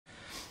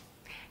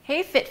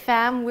Hey Fit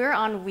Fam, we're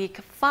on week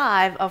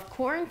 5 of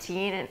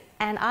quarantine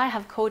and I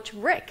have Coach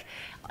Rick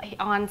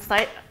on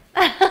site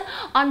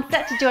on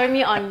set to join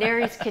me on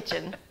Nary's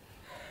Kitchen.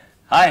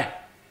 Hi,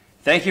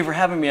 thank you for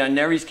having me on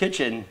Nary's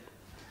Kitchen.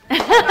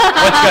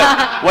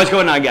 What's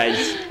going on,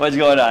 guys? What's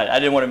going on? I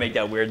didn't want to make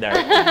that weird there.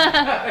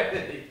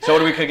 So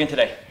what are we cooking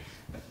today?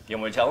 Do you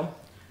want me to tell them?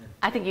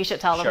 I think you should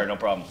tell them. Sure, no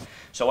problem.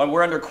 So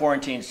we're under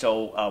quarantine,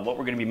 so what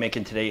we're going to be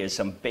making today is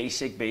some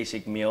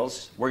basic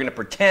meals. We're going to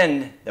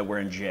pretend that we're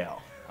in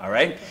jail, all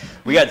right?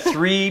 We got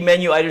 3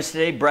 menu items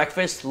today,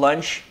 breakfast,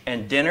 lunch,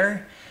 and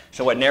dinner.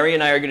 So what Nary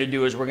and I are going to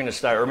do is we're going to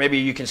start, or maybe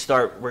you can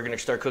start, we're going to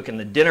start cooking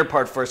the dinner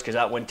part first because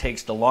that one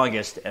takes the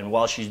longest, and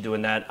while she's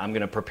doing that, I'm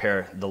going to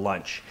prepare the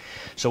lunch.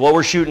 So what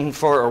we're shooting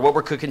for, or what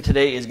we're cooking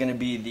today is going to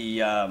be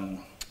the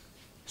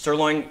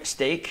sirloin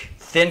steak,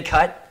 thin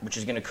cut, which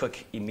is going to cook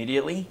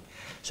immediately.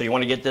 So you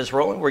want to get this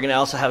rolling. We're going to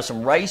also have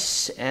some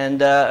rice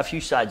and a few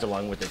sides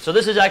along with it. So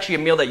this is actually a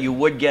meal that you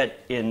would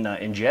get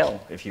in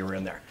jail if you were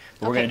in there.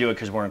 But we're going to do it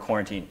because we're in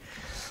quarantine.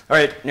 All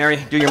right, Nary,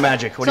 do your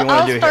magic. What do you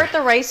want to do here? I'll start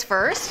the rice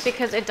first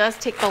because it does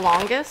take the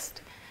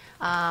longest.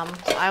 So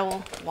I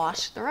will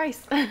wash the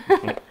rice.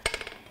 Here,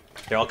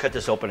 I'll cut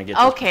this open and get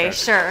this Okay, prepared.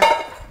 sure.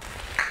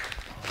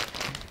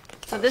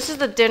 So this is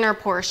the dinner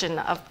portion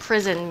of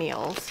prison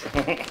meals.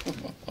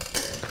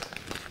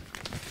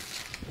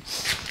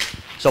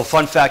 So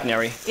fun fact,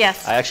 Nary.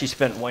 Yes. I actually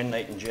spent 1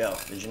 night in jail.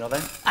 Did you know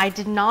that? I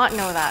did not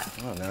know that.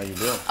 Oh, now you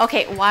do.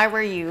 Okay, why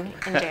were you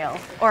in jail?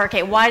 Or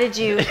okay, why did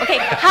you? Okay,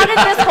 how did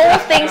this whole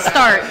thing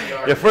start?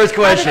 Your first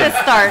question. How did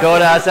this start?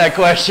 Don't ask that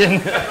question.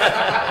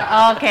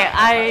 Okay,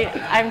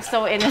 I'm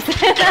so innocent.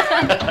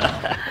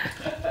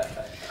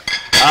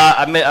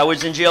 I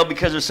was in jail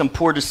because of some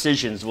poor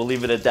decisions. We'll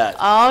leave it at that.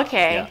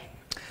 Okay. Yeah.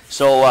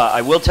 So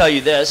I will tell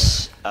you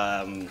this.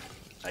 I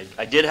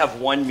did have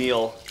one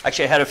meal.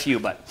 Actually, I had a few,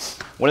 but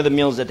one of the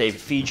meals that they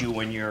feed you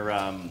when you're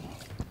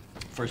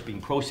first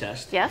being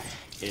processed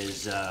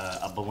is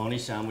a bologna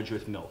sandwich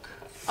with milk.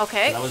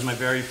 Okay. So that was my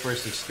very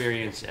first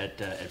experience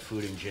at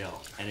food in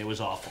jail, and it was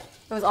awful.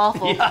 It was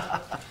awful. Yeah,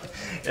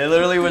 it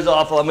literally was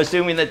awful. I'm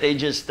assuming that they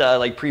just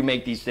like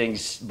pre-make these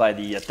things by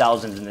the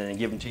thousands and then they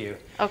give them to you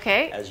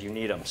as you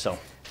need them. So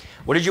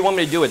what did you want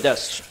me to do with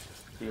this?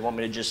 Do you want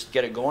me to just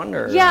get it going?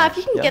 Or, yeah, if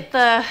you can get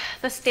the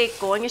steak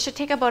going. It should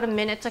take about a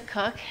minute to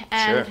cook.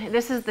 And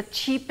this is the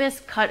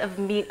cheapest cut of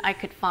meat I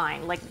could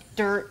find, like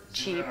dirt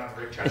cheap.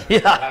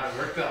 Yeah.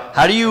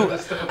 How do you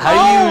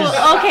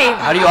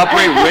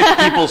operate rich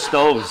people's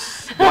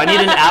stoves? Do I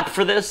need an app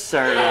for this?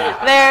 Or,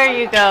 There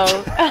you go.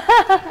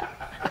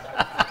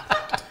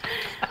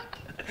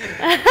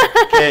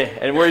 Okay,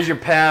 and where's your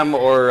Pam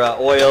or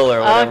oil or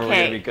whatever we're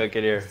going to be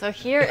cooking here? So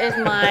here is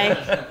my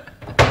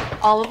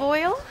olive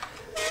oil.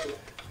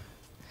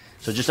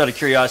 So just out of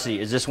curiosity,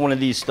 is this one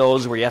of these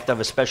stoves where you have to have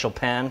a special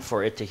pan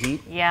for it to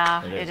heat?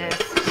 Yeah, it is.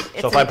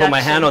 So if I put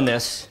my hand on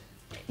this,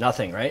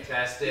 nothing, right?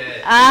 Test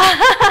it.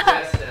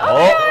 Test it.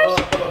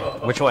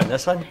 Oh, which one?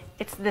 This one?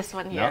 It's this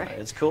one here. No,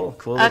 it's cool.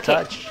 Cool to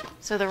touch.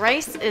 So the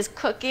rice is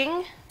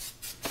cooking.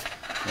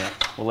 Yeah,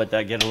 we'll let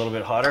that get a little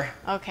bit hotter.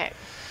 Okay.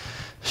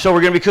 So we're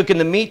going to be cooking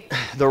the meat,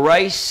 the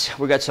rice.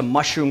 We got some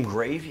mushroom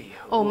gravy.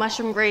 Oh,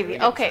 mushroom gravy.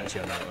 Okay.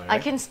 One, right? I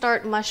can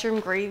start mushroom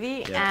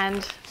gravy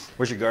and...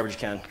 Where's your garbage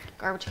can?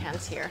 Garbage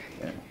can's here.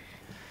 Yeah.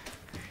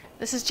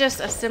 This is just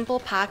a simple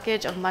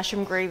package of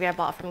mushroom gravy I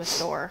bought from the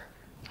store.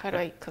 How do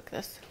I cook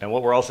this? And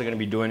what we're also going to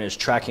be doing is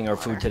tracking our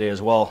food today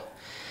as well.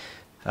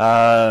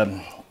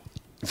 In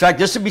fact,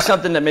 this would be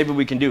something that maybe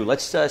we can do.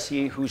 Let's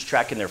see who's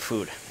tracking their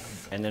food.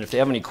 And then if they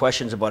have any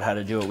questions about how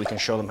to do it, we can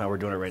show them how we're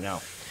doing it right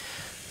now.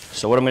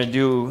 So what I'm going to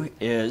do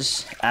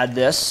is add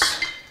this.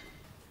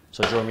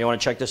 So Jerome, you want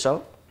to check this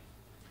out?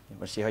 You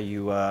want to see how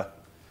you...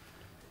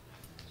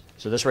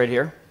 So this right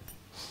here,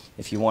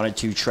 if you wanted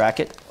to track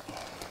it,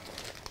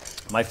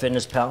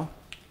 MyFitnessPal,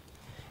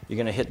 you're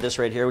going to hit this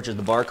right here, which is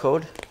the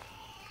barcode.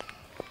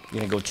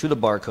 You're going to go to the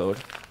barcode,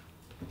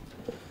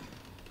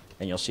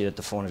 and you'll see that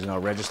the phone has now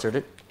registered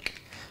it.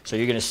 So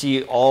you're going to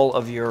see all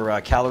of your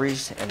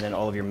calories and then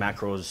all of your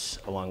macros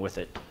along with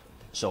it.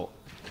 So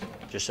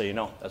just so you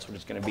know, that's what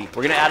it's going to be.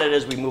 We're going to add it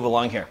as we move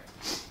along here.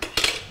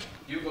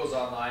 Hugo's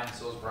online,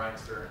 so is Brian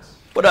Stearns.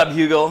 What up,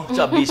 Hugo? What's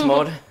up, Beast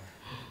Mode?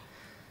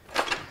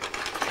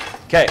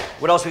 Okay,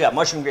 what else we got?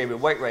 Mushroom gravy,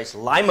 white rice,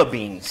 lima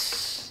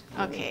beans.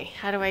 Okay,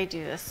 how do I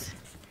do this?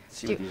 Let's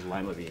see what these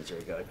lima beans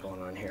are got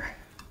going on here.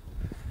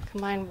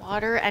 Combine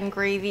water and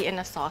gravy in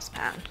a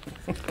saucepan.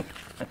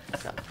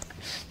 So,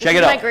 check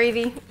it out. My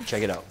gravy.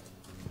 Check it out.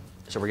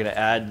 So we're going to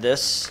add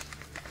this.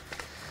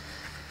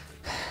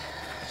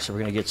 So we're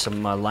going to get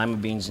some lima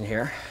beans in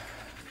here.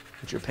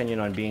 What's your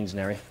opinion on beans,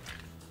 Nary?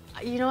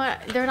 You know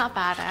what? They're not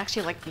bad. I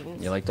actually like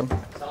beans. You like them?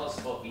 Tell us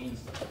about beans,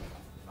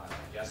 not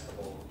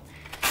digestible.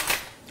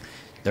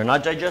 They're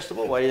not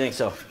digestible? Why do you think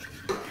so?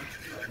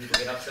 People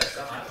get upset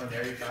sometimes when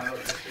Nary found out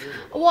this food.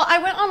 Well,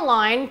 I went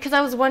online because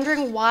I was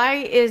wondering why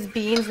is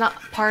beans not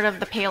part of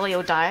the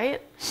paleo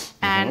diet,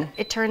 and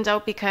it turns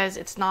out because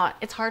it's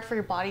hard for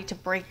your body to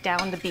break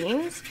down the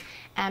beans,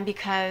 and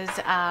because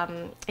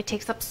it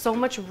takes up so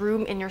much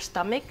room in your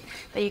stomach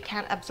that you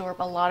can't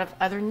absorb a lot of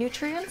other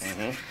nutrients,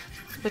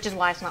 which is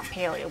why it's not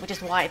paleo, which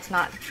is why it's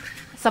not,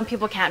 some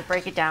people can't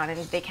break it down and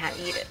they can't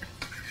eat it.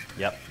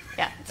 Yep.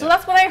 Yeah, so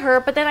that's what I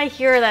heard, but then I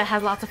hear that it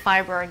has lots of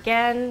fiber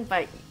again,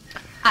 but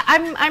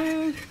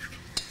I'm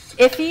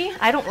iffy.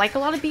 I don't like a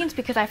lot of beans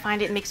because I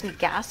find it makes me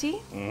gassy.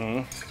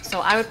 So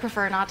I would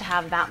prefer not to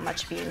have that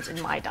much beans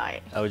in my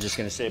diet. I was just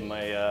going to say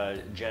my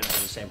Jen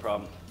has the same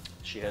problem.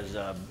 She has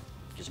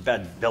just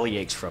bad belly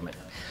aches from it.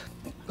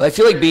 I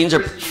feel like beans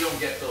are... You don't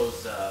get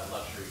those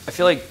luxuries. I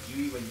feel like...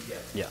 You eat what you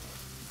get. Yeah.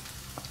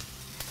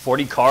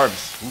 40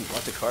 carbs. Ooh,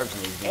 lots of carbs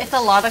in these beans. It's a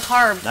lot of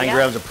carbs. 9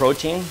 grams of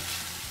protein.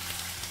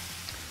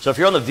 So if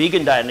you're on the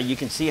vegan diet, you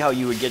can see how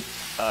you would get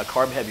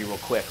carb heavy real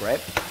quick,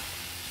 right?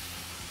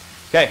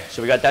 Okay,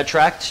 so we got that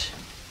tracked.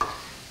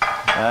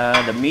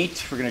 The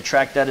meat, we're going to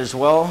track that as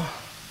well.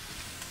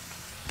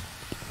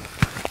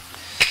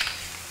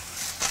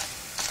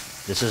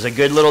 This is a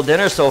good little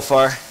dinner so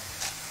far.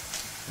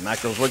 The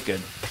macros look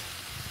good.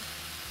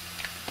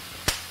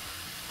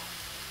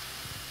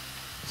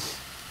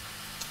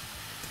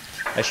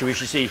 Actually, we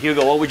should see.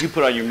 Hugo, what would you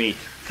put on your meat?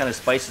 What kind of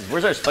spices?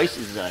 Where's our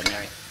spices, Nary?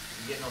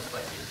 You get no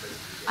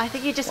spices. I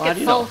think you just Well, how get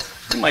do you know?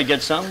 salt. You might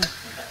get some.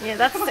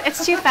 Yeah,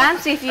 it's too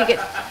fancy if you get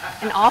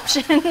an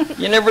option.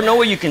 You never know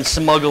what you can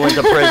smuggle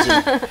into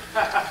prison.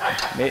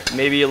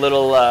 Maybe a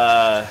little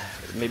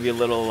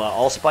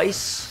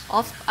allspice.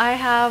 I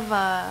have,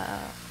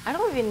 I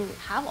don't even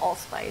have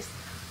allspice.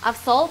 I have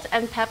salt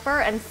and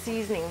pepper and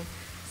seasoning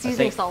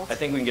salt. I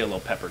think we can get a little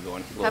pepper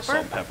going. A little Pepper? salt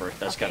and pepper.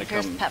 That's Okay, got to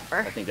here's come. pepper.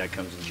 I think that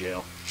comes in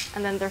jail.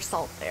 And then there's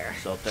salt there.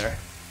 Salt there.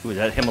 Ooh, is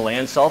that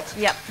Himalayan salt?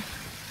 Yep.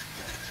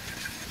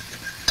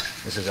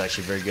 This is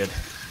actually very good.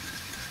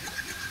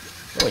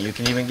 Oh, you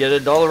can even get a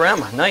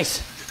Dollarama.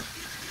 Nice.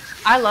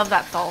 I love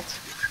that salt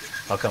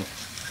How come?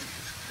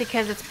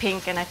 because it's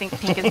pink and I think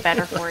pink is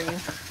better for you.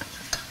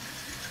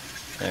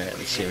 All right,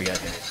 let's see what we got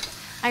here.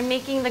 I'm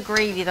making the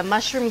gravy, the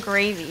mushroom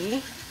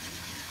gravy.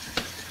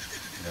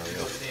 There we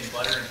go. What's saying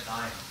butter and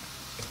thyme.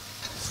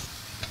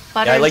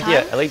 Butter Yeah, and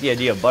thyme. I like the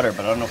idea of butter,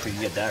 but I don't know if we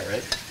can get that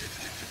right.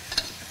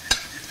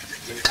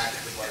 Get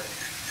packets of butter.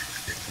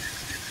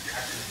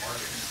 Actually,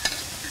 margarine.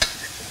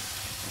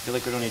 I feel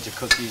like we don't need to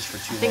cook these for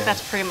too long. I think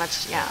that's pretty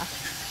much, yeah,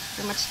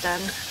 pretty much done.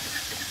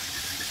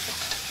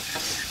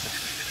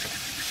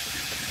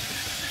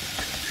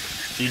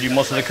 Do you do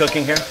most of the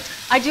cooking here?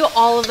 I do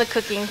all of the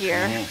cooking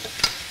here.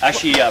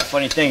 Actually,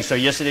 funny thing. So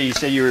yesterday you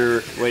said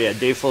you were a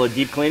day full of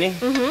deep cleaning.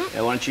 Mm-hmm.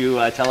 Why don't you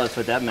tell us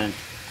what that meant?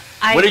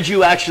 What did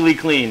you actually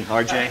clean,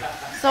 RJ?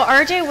 So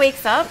RJ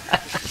wakes up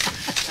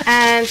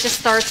and just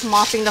starts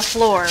mopping the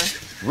floor.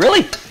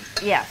 Really?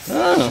 Yes.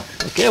 Oh,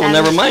 okay. Well, And-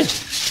 never mind.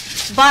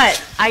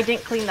 But I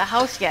didn't clean the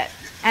house yet.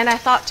 And I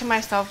thought to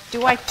myself,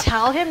 do I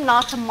tell him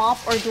not to mop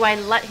or do I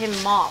let him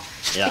mop?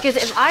 Yeah. Because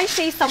if I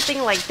say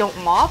something like don't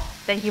mop,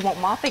 then he won't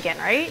mop again,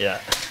 right? Yeah.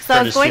 So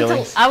Hurt his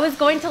feelings. I was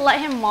going to let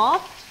him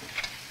mop,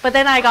 but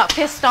then I got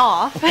pissed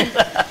off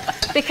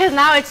because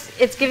now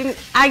it's giving,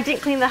 I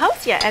didn't clean the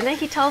house yet. And then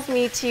he tells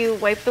me to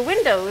wipe the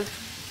windows.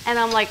 And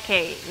I'm like,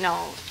 hey,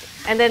 no.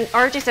 And then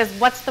RJ says,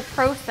 what's the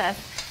process?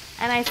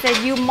 And I said,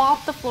 you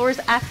mop the floors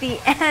at the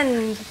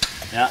end.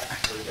 Yeah.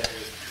 So you got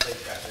your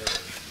plate back there.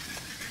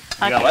 You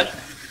got Okay. what?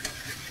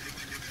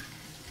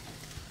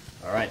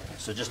 All right.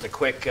 So just a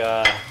quick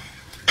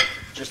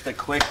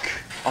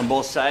on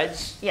both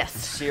sides. Yes.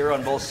 Sear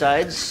on both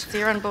sides.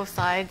 Sear on both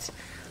sides.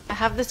 I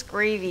have this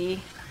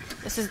gravy.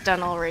 This is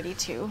done already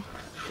too.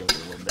 Do a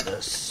little bit of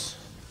this,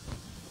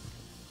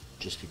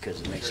 just because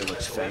it makes it look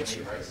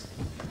fancy.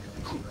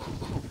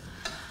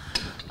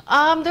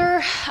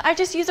 I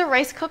just use a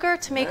rice cooker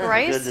to make How good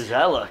rice. does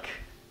that look?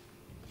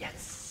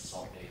 Yes.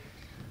 Salt bait.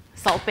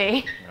 Salt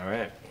Bay. All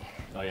right.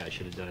 Oh yeah, I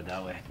should have done it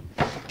that way.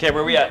 Okay,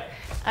 where we at?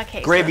 Okay.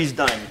 so Gravy's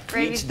done.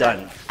 gravy's Meat's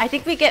done. I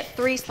think we get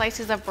 3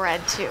 slices of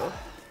bread too.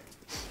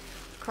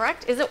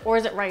 Correct? Is it or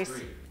is it rice?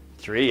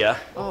 3, yeah.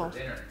 Oh, For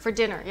dinner. for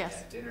dinner,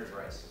 yes. Yeah, dinner's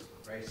rice.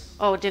 Rice.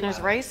 Oh, dinner's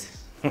rice.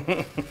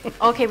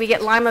 Okay, we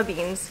get lima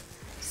beans.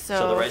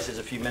 So the rice is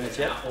a few minutes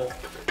yet. Apple.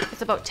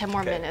 It's about 10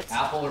 more Okay. minutes.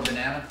 Apple or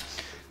banana?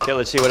 Okay,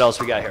 let's see what else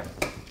we got here.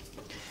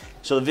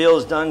 So the veal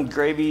is done.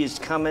 Gravy is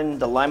coming.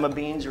 The lima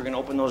beans, we're gonna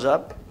open those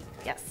up.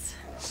 Yes.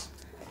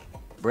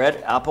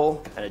 Bread,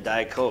 apple, and a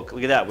Diet Coke.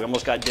 Look at that. We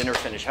almost got dinner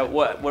finished.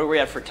 What are we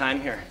at for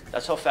time here?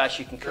 That's how fast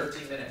you can cook.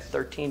 13 minutes.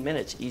 13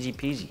 minutes, easy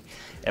peasy.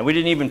 And we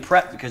didn't even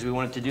prep because we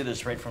wanted to do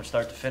this right from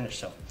start to finish,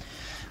 so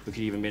we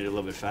could even made it a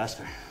little bit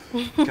faster.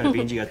 What kind of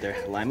beans you got there?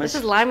 Limas?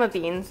 This is lima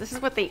beans. This is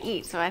what they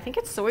eat, so I think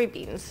it's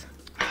soybeans.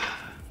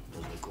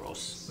 Those look gross.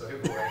 So here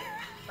we go.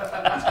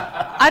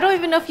 I don't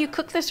even know if you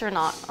cook this or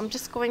not. I'm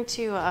just going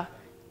to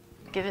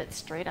give it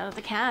straight out of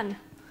the can.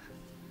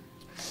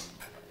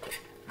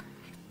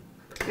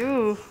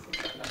 Ooh.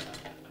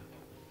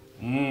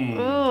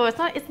 Ooh, it's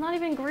not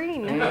even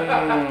green.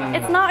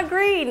 It's not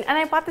green, and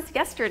I bought this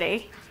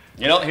yesterday.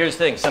 You know, here's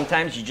the thing.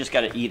 Sometimes you just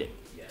got to eat it,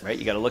 right?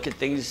 You got to look at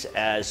things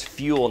as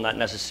fuel, not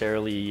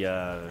necessarily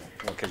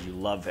because you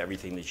love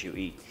everything that you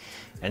eat.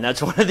 And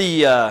that's one of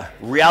the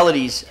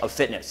realities of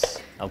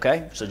fitness,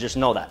 okay? So just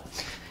know that.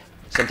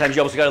 Sometimes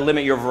you also got to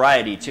limit your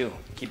variety too.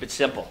 Keep it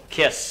simple.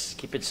 KISS.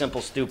 Keep it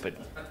simple, stupid.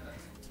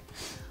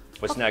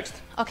 What's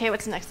next? Okay,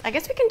 what's next? I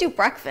guess we can do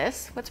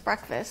breakfast. What's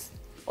breakfast?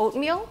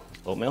 Oatmeal?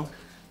 Oatmeal?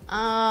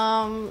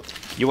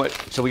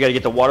 So we got to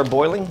get the water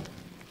boiling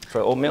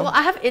for oatmeal? Well,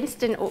 I have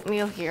instant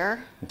oatmeal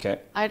here. Okay.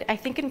 I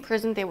think in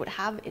prison they would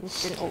have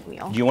instant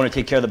oatmeal. Do you want to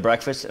take care of the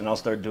breakfast and I'll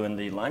start doing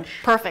the lunch?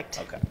 Perfect.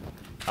 Okay.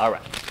 All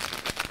right.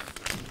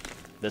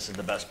 This is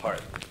the best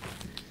part.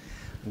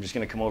 I'm just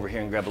going to come over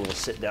here and grab a little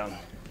sit down.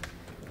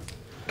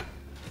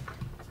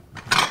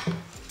 Let me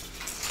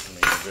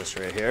get this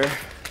right here.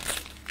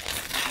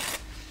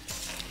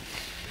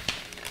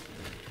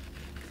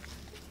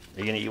 Are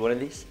you going to eat one of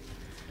these?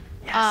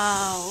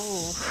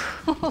 Yes.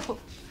 Oh.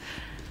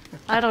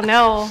 I don't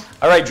know.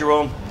 All right,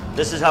 Jerome.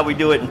 This is how we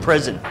do it in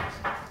prison.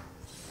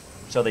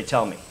 So they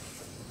tell me.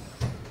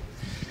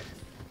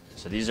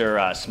 So these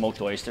are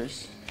smoked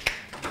oysters.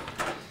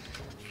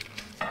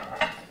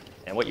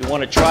 And what you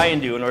want to try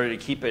and do in order to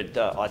keep it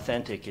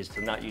authentic is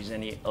to not use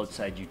any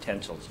outside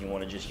utensils. You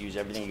want to just use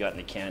everything you got in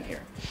the can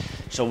here.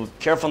 So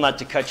careful not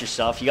to cut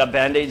yourself. You got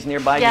Band-Aids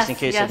nearby Yes, just in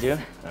case yes. I do?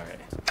 All right.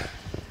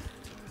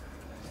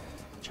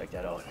 Check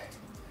that out.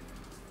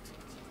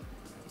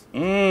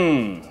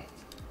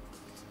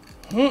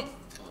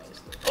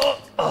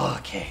 Oh,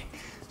 okay.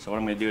 So what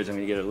I'm going to do is I'm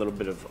going to get a little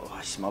bit of, oh,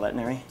 I smell that,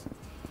 Nary?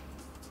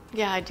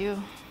 Yeah, I do.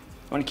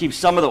 I want to keep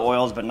some of the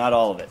oils, but not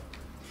all of it.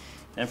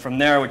 And from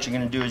there, what you're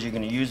going to do is you're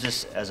going to use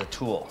this as a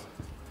tool.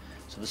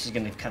 So this is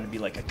going to kind of be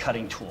like a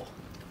cutting tool.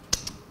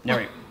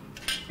 Nary,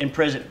 in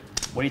prison,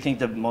 what do you think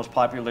the most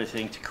popular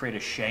thing to create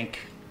a shank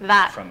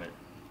That. from it?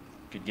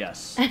 Good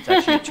guess. It's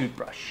actually a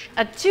toothbrush.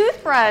 A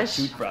toothbrush.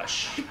 A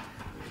toothbrush.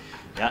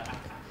 Yeah.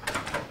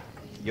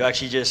 You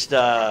actually just,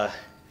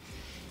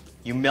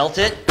 you melt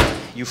it,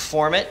 you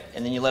form it,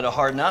 and then you let it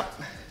harden up,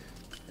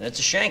 and it's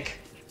a shank.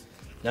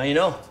 Now you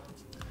know.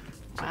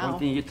 Wow. One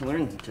thing you get to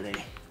learn today.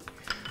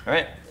 All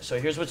right, so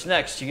here's what's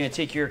next. You're gonna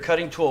take your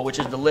cutting tool, which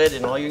is the lid,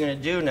 and all you're gonna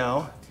do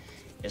now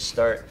is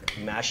start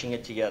mashing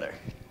it together,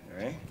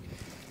 all right?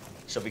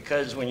 So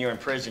because when you're in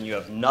prison, you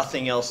have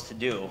nothing else to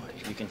do,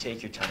 you can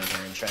take your time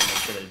here and try and make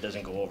sure that it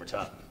doesn't go over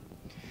top.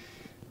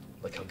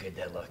 Look how good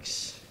that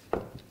looks.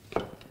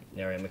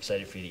 Nary, I'm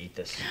excited for you to eat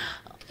this.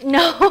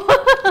 No.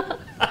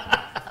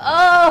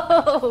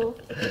 Oh.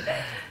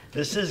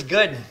 This is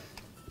good.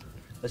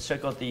 Let's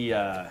check out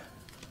the,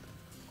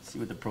 see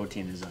what the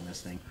protein is on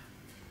this thing.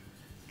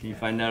 Can you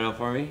find that out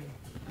for me?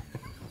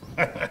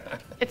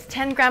 It's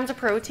 10 grams of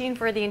protein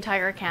for the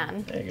entire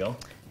can. There you go.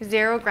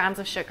 0 grams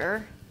of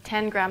sugar,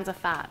 10 grams of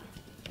fat.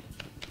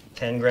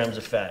 10 grams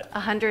of fat.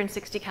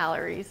 160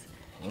 calories.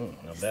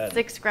 Not bad.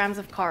 6 grams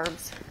of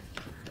carbs.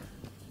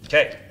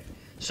 Okay,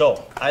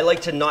 so I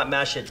like to not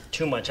mash it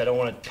too much. I don't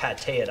want to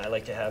pate it. I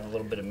like to have a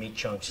little bit of meat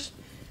chunks.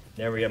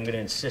 Nary, I'm going to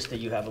insist that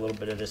you have a little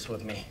bit of this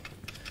with me.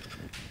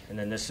 And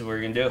then this is what we're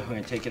going to do. We're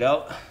going to take it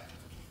out.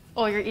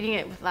 Oh, you're eating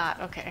it with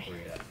that. Okay.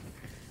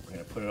 We're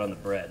going to put it on the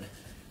bread.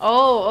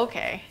 Oh,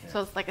 okay. Yeah.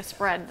 So it's like a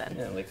spread then.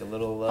 Yeah, like a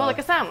little... oh, like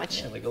a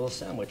sandwich. Yeah, like a little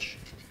sandwich.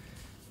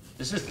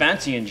 This is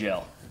fancy in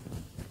jail.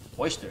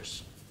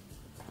 Oysters.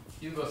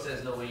 Hugo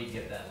says no way you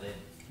get that lid.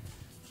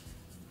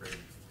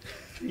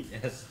 Free.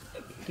 Yes.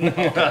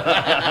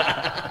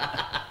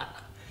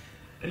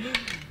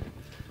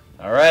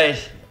 All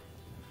right.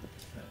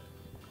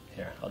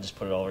 Here, I'll just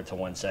put it over to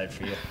one side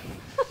for you.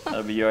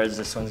 That'll be yours.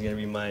 This one's going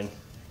to be mine.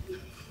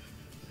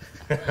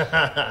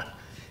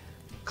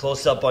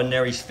 Close up on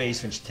Nary's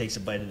face when she takes a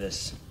bite of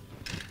this.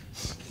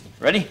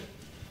 Ready?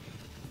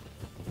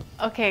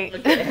 Okay.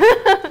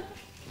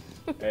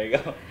 There you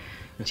go.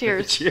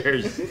 Cheers.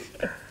 Cheers.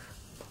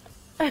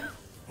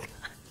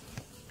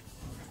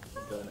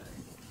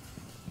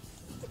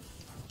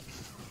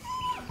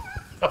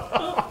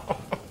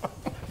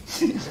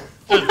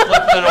 Just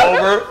flipped it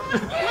over.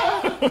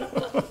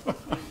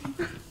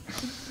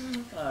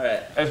 All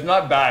right. It's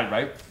not bad,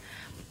 right?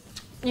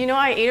 You know,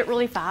 I ate it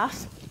really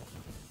fast.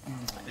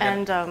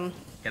 And Gotta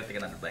take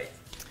another bite.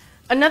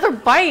 another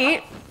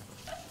bite.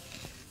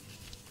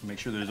 Make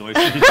sure there's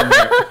oysters in there.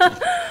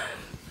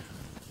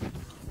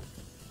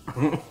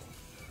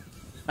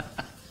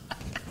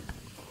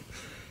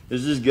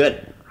 This is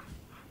good.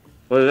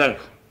 What do you think?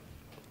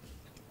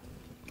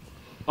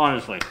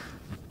 Honestly,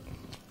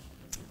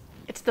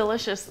 It's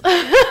delicious.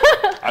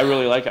 I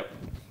really like it.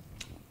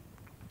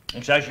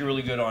 It's actually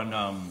really good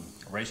on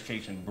rice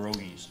cakes and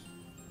brogies.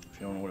 If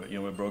you don't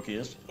know what brogie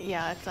is.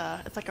 Yeah, it's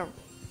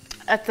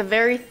a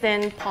very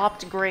thin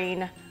popped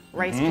grain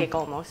rice cake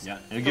almost. Yeah,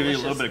 it'll give you a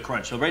little bit of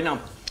crunch. So right now,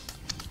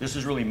 this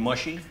is really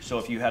mushy. So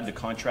if you had the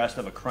contrast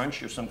of a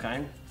crunch of some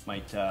kind,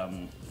 might at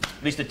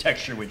least the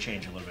texture would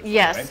change a little bit.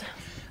 Yes. Right?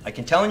 I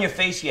can tell in your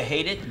face you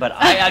hate it, but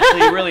I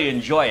actually really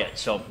enjoy it.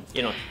 So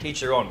teach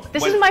their own.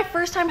 This is my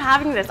first time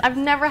having this. I've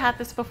never had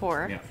this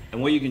before. Yeah,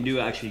 and what you can do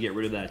to actually get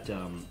rid of that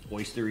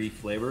oystery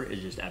flavor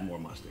is just add more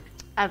mustard.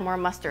 Add more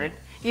mustard.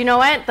 You know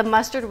what? The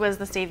mustard was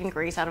the saving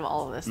grace out of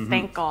all of this.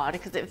 Thank God,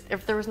 because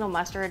if there was no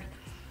mustard,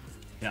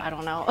 Yeah. I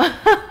don't know.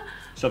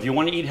 So if you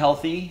want to eat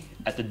healthy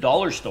at the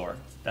dollar store,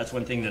 that's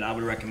one thing that I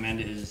would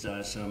recommend is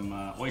some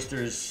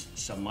oysters,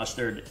 some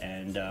mustard,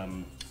 and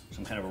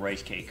some kind of a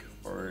rice cake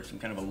or some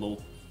kind of a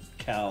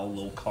low-cal,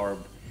 low-carb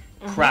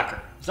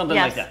cracker, something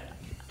like that.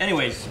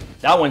 Anyways,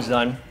 that one's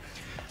done.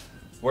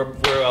 Where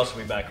else are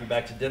we back? We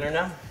back to dinner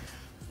now?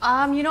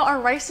 You know, our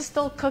rice is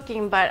still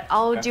cooking, but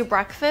I'll do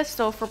breakfast.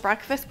 So for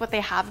breakfast, what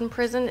they have in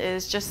prison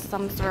is just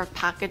some sort of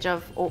package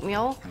of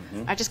oatmeal.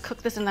 I just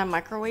cook this in the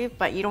microwave,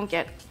 but you don't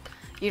get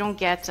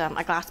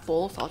a glass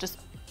bowl, so I'll just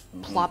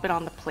plop it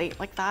on the plate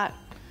like that.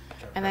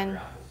 And then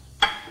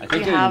I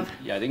think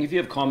if you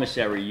have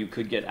commissary, you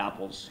could get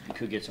apples. You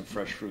could get some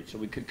fresh fruit, so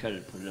we could cut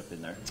it, put it up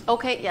in there.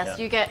 Okay, yes,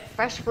 you get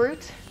fresh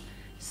fruit.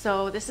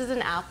 So this is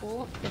an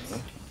apple. It's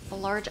a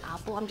large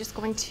apple. I'm just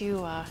going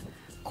to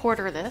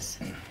quarter this.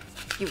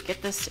 You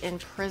get this in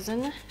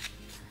prison.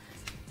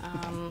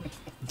 You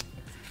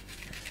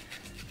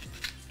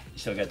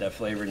still got that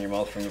flavor in your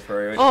mouth from the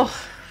prairie. Oh,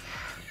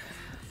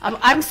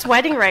 I'm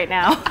sweating right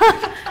now.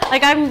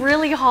 Like, I'm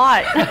really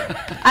hot.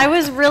 I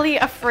was really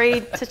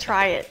afraid to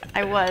try it.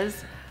 I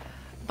was.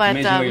 But,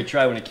 amazing what you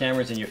try when a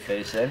camera's in your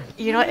face, eh?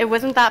 You know, it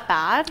wasn't that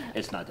bad.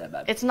 It's not that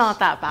bad. It's not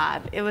that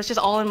bad. It was just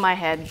all in my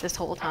head this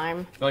whole time.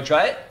 You want to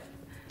try it?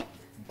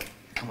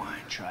 Come on,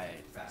 try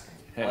it.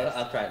 Hey,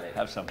 I'll try it later.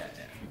 Have some.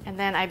 And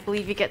then I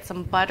believe you get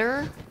some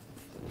butter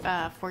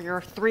for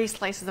your 3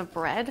 slices of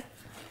bread.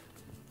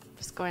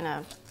 Just going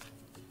to...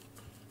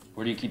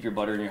 Where do you keep your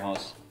butter in your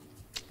house?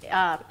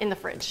 In the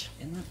fridge.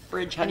 In the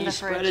fridge? How do you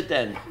spread it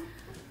then?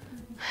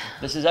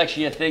 This is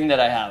actually a thing that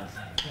I have.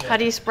 How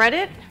do you spread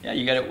it? Yeah,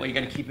 you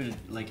gotta keep it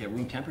like at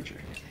room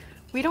temperature.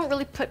 We don't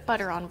really put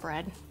butter on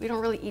bread. We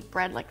don't really eat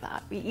bread like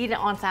that. We eat it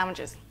on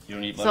sandwiches. You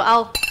don't eat butter?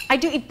 So I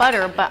do eat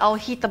butter, but I'll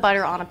heat the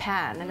butter on a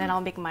pan and then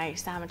I'll make my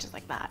sandwiches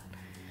like that.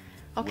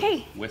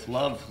 Okay. With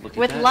love. Look at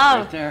With that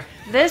love. right there.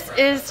 This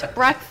is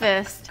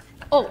breakfast.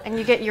 Oh, and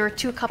you get your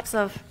 2 cups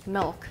of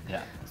milk.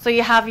 Yeah. So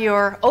you have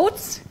your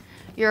oats,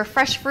 your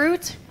fresh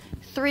fruit,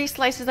 3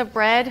 slices of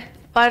bread,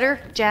 butter,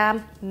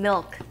 jam,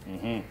 milk.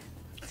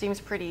 Seems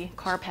pretty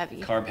carb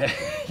heavy. Carb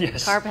heavy,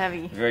 yes. Carb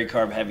heavy. Very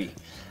carb heavy.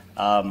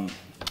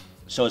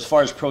 So as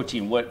far as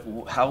protein,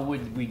 how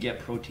would we get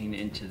protein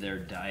into their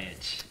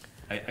diet?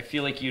 I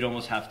feel like you'd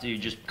almost have to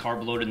just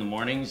carb load in the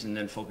mornings and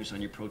then focus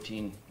on your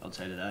protein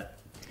outside of that.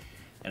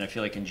 And I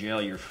feel like in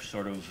jail you're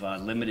sort of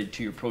limited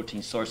to your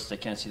protein sources. I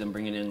can't see them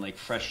bringing in like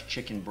fresh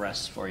chicken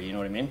breasts for you, you know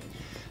what I mean?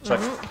 So,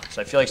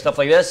 I feel like stuff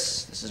like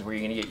this is where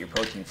you're gonna get your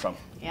protein from.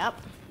 Yep.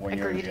 When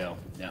you're in jail,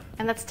 yeah.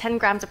 And that's 10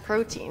 grams of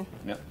protein.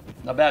 Yeah,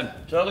 not bad.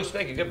 So that looks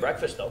like a good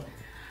breakfast though.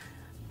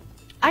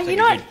 You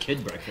know a what? good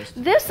kid breakfast.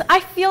 I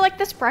feel like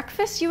this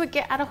breakfast you would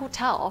get at a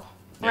hotel,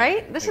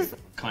 right? This is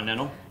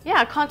continental.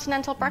 Yeah, a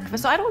continental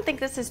breakfast. So I don't think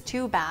this is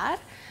too bad.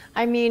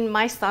 I mean,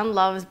 my son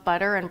loves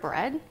butter and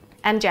bread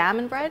and jam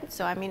and bread,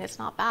 so I mean, it's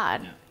not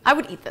bad. Yeah. I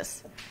would eat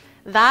this.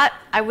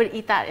 I would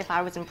eat that if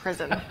I was in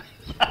prison.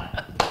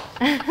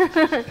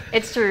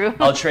 It's true.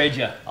 I'll trade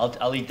you.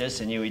 I'll eat this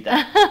and you eat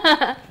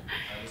that.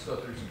 Let's go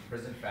through some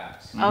prison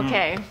facts.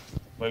 Okay.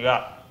 What you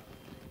got?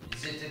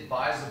 Is it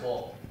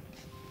advisable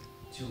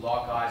to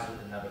lock eyes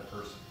with another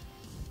person?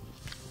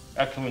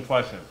 Excellent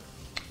question.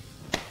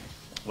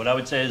 What I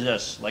would say is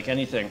this, like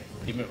anything,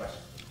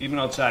 even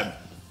outside,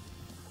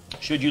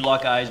 should you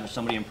lock eyes with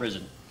somebody in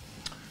prison?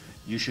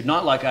 You should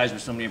not lock eyes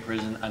with somebody in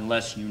prison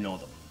unless you know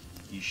them.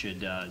 You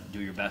should do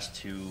your best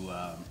to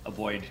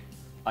avoid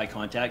eye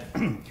contact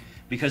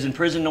because in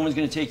prison, no one's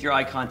going to take your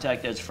eye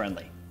contact as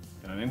friendly.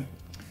 You know what I mean?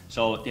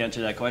 So the answer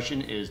to that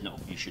question is no,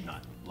 you should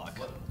not lock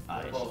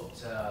eyes.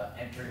 What about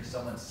entering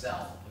someone's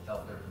cell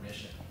without their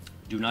permission?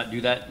 Do not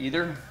do that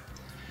either.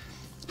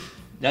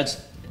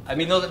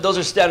 Those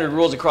are standard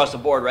rules across the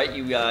board, right?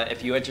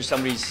 If you enter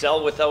somebody's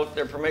cell without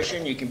their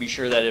permission, you can be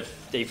sure that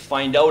if they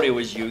find out it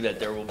was you, that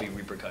there will be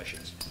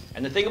repercussions.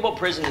 And the thing about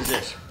prison is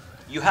this: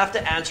 you have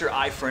to answer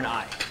eye for an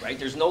eye, right?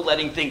 There's no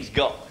letting things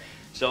go.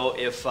 So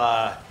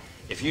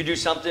if you do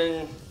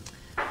something,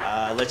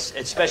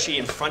 especially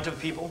in front of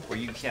people, where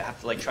you can't have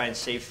to like try and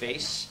save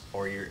face,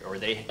 or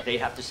they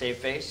have to save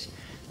face,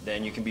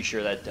 then you can be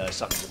sure that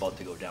something's about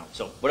to go down.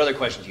 So, what other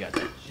questions you got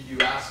there? Should you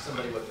ask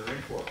somebody what they're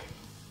in for?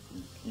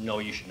 No,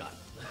 you should not.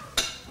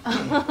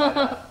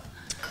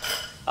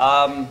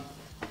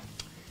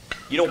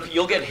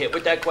 You'll get hit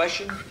with that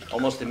question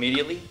almost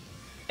immediately,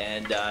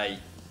 and at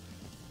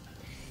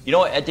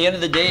the end of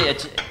the day,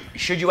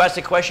 should you ask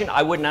the question?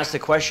 I wouldn't ask the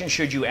question.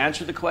 Should you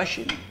answer the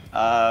question?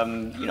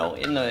 In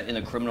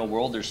the criminal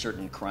world, there's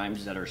certain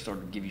crimes that are sort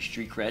of give you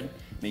street cred,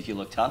 make you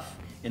look tough.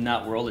 In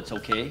that world, it's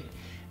okay,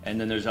 and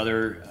then there's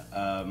other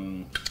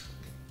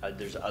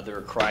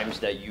crimes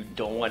that you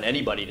don't want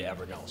anybody to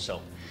ever know.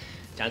 So.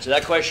 To answer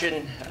that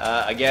question,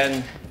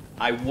 again,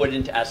 I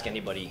wouldn't ask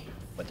anybody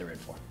what they're in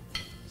for.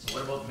 So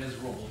what about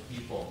miserable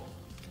people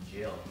in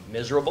jail?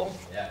 Miserable?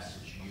 Yes,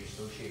 should you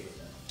associate with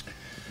them?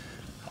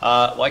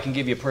 Well, I can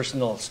give you a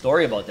personal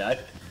story about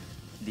that.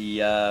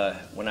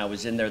 When I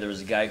was in there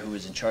was a guy who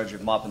was in charge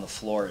of mopping the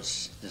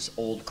floors, this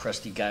old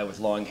crusty guy with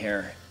long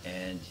hair,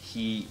 and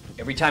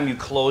every time you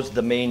closed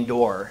the main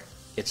door,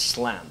 it's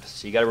slammed.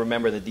 So you got to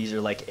remember that these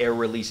are like air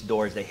release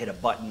doors. They hit a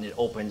button, it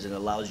opens, and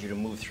allows you to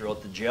move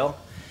throughout the jail.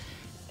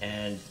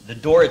 And the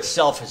door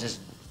itself is this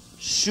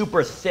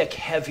super thick,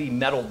 heavy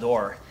metal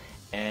door,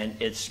 and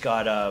it's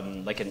got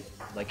like an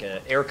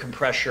air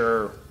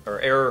compressor or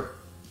air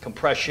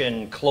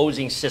compression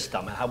closing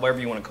system, however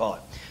you want to call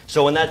it.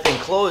 So when that thing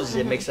closes,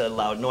 it makes a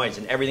loud noise,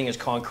 and everything is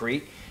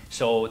concrete,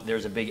 so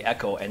there's a big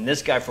echo. And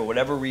this guy, for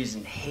whatever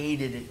reason,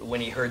 hated it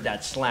when he heard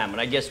that slam. And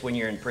I guess when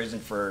you're in prison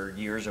for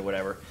years or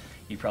whatever,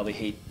 you probably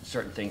hate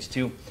certain things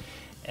too.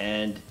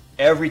 And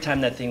every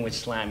time that thing would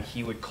slam,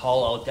 he would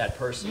call out that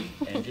person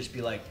and just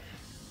be like,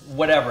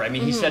 whatever. I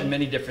mean, he said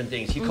many different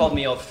things. He called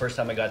me out the first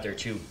time I got there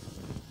too.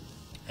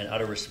 And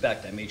out of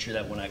respect, I made sure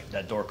that when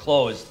that door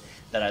closed,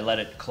 that I let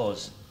it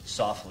close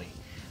softly.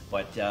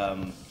 But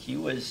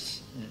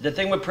the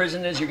thing with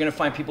prison is you're going to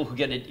find people who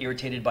get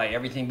irritated by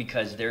everything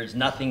because there's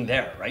nothing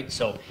there, right?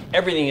 So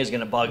everything is going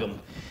to bug them.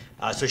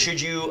 So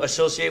should you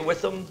associate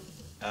with them?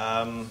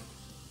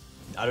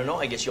 I don't know.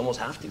 I guess you almost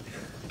have to.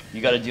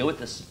 You got to deal with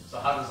this. So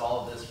how does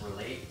all of this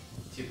relate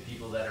to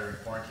people that are in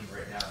quarantine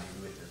right now?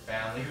 Maybe with their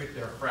family, with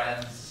their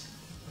friends?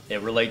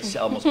 It relates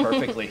almost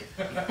perfectly.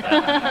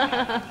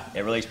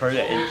 It relates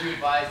perfectly. What would you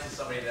advise to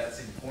somebody that's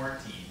in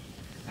quarantine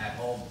at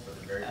home for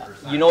the very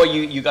first time? You know what?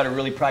 You got to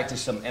really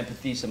practice some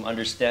empathy, some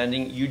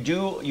understanding.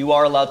 You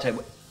are allowed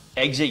to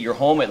exit your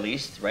home at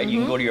least, right? You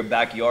can go to your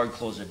backyard,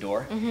 close the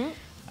door.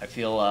 I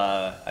feel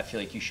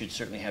like you should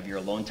certainly have your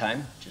alone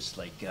time. Just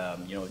like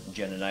you know,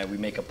 Jen and I, we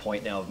make a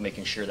point now of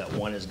making sure that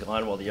one is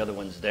gone while the other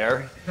one's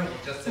there.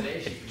 Just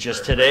today.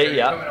 Just today,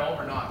 yeah. Coming home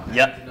or not? I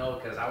Yep. need to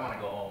know because I want to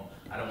go home.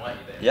 I don't want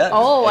you there. Yeah.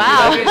 Oh,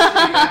 wow.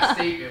 That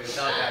statement was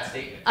not that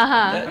statement.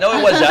 No,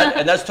 it was that,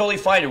 and that's totally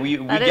fine. We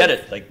get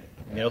it. Like,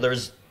 you know,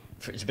 it's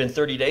been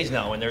 30 days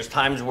now, and there's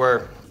times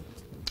where,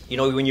 you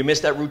know, when you miss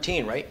that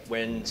routine, right?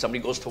 When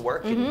somebody goes to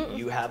work and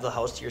you have the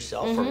house to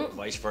yourself, or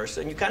vice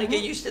versa, and you kind of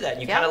get used to that,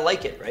 and you kind of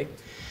like it, right?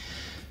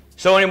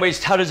 So,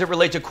 anyways, how does it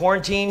relate to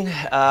quarantine?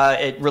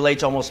 It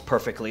relates almost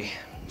perfectly.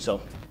 So,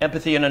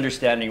 empathy and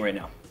understanding right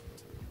now.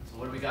 So,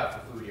 what do we got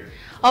for food here?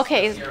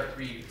 Okay. Here are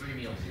three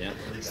meals. Yeah.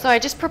 So I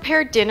just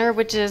prepared dinner,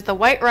 which is the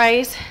white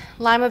rice,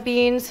 lima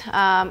beans,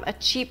 a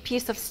cheap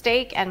piece of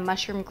steak, and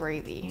mushroom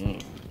gravy.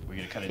 We're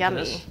gonna cut into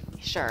Yummy. this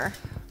Sure.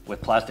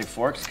 with plastic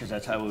forks because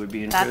that's how it would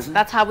be in prison.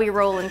 That's how we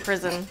roll in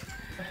prison.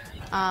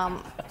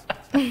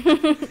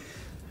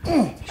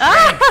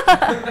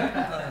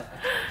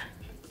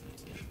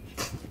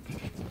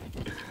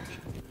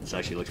 This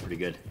actually looks pretty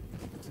good.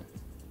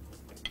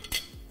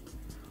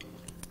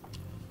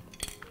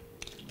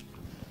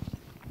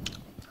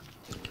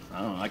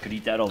 I don't know. I could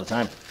eat that all the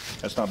time.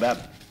 That's not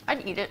bad.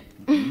 I'd eat it.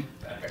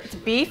 It's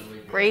beef,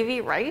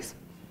 gravy, rice.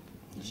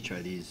 Let's try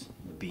these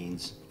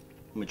beans.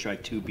 I'm gonna try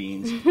 2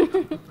 beans.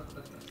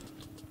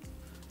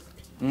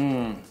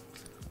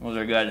 Those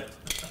are good.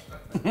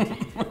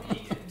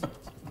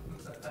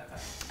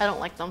 I don't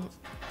like them.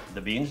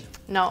 The beans?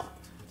 No.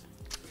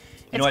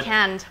 You know It's what?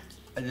 canned.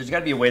 There's got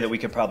to be a way that we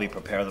could probably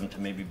prepare them to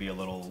maybe be a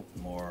little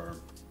more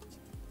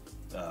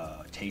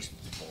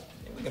tasteful.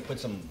 Maybe we can put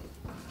some.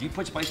 Do you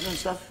put spices and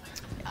stuff?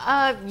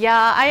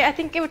 Yeah, I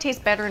think it would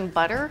taste better in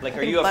butter. Like, I are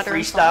think you a butter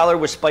and freestyler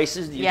with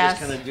spices? Do you Yes.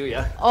 just kind of do,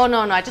 yeah? Oh,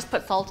 no, I just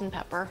put salt and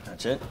pepper.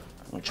 That's it.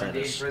 I'm gonna try One day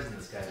in this. prison,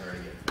 this guy's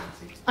already getting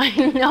fancy.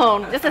 I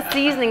know. This is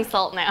seasoning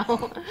salt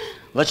now.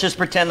 Let's just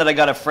pretend that I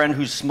got a friend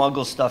who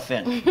smuggles stuff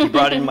in. He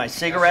brought in my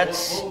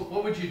cigarettes.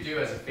 What would you do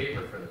as a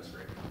favor for this,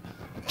 Rick?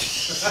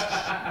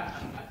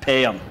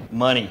 Pay him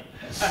money.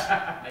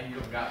 You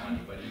don't got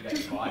money, but you got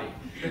your body.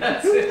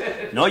 That's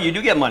it. No, you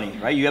do get money,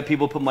 right? You have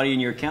people put money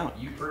in your account.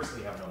 You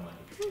personally have no money.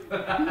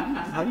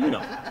 How do you know?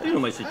 How do you know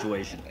my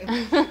situation?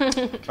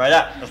 Try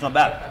that. That's not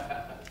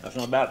bad. That's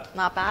not bad.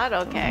 Not bad?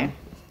 Okay.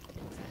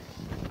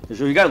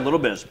 So you got a little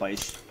bit of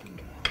spice.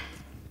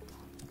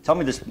 Tell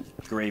me this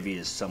gravy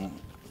is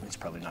it's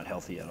probably not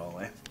healthy at all,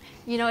 eh?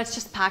 You know, it's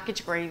just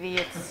packaged gravy.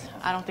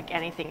 I don't think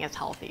anything is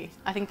healthy.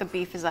 I think the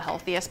beef is the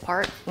healthiest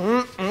part.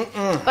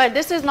 But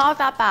this is not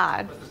that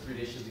bad. Put the 3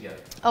 dishes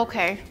together.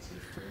 Okay.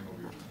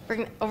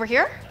 Bring it over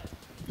here?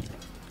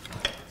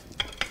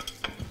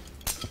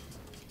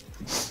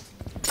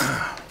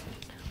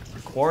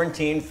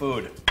 Quarantine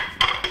food.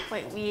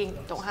 Wait, we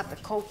don't have the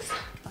Cokes.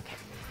 Okay.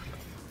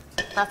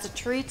 That's a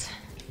treat.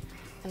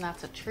 And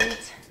that's a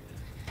treat.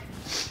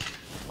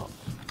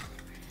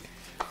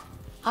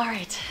 All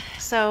right.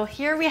 So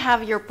here we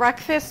have your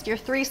breakfast, your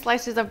 3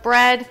 slices of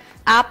bread,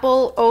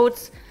 apple,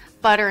 oats,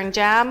 butter and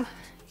jam,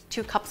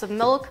 2 cups of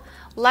milk.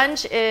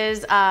 Lunch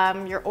is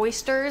your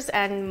oysters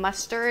and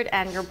mustard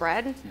and your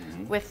bread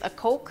with a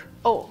Coke.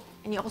 Oh,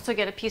 and you also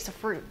get a piece of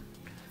fruit.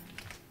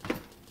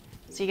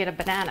 So you get a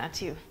banana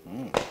too.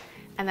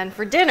 And then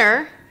for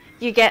dinner,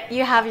 you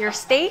have your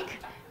steak,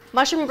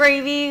 mushroom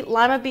gravy,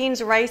 lima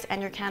beans, rice,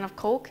 and your can of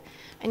Coke.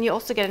 And you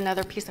also get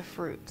another piece of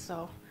fruit.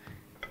 So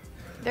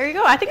there you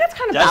go. I think that's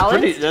kind of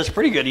balanced. That's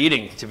pretty good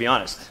eating, to be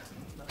honest.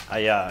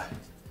 You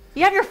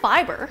have your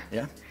fiber.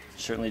 Yeah,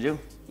 certainly do.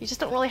 You just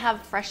don't really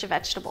have fresh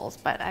vegetables,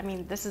 but I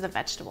mean, this is a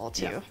vegetable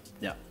too.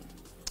 Yeah.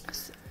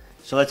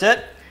 So that's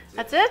it?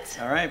 That's it?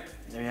 All right,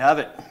 there you have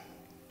it.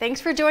 Thanks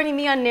for joining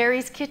me on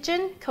Nary's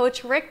Kitchen.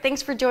 Coach Rick,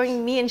 thanks for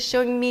joining me and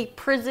showing me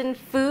prison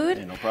food.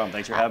 Yeah, no problem.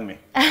 Thanks for having me.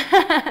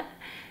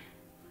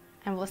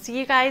 And we'll see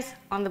you guys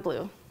on the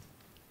blue.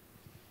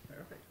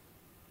 Perfect.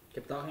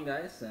 Keep talking,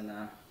 guys, and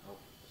I'll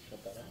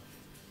shut that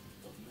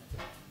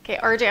out. Okay,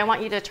 RJ, I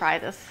want you to try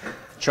this.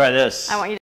 Try this. I want you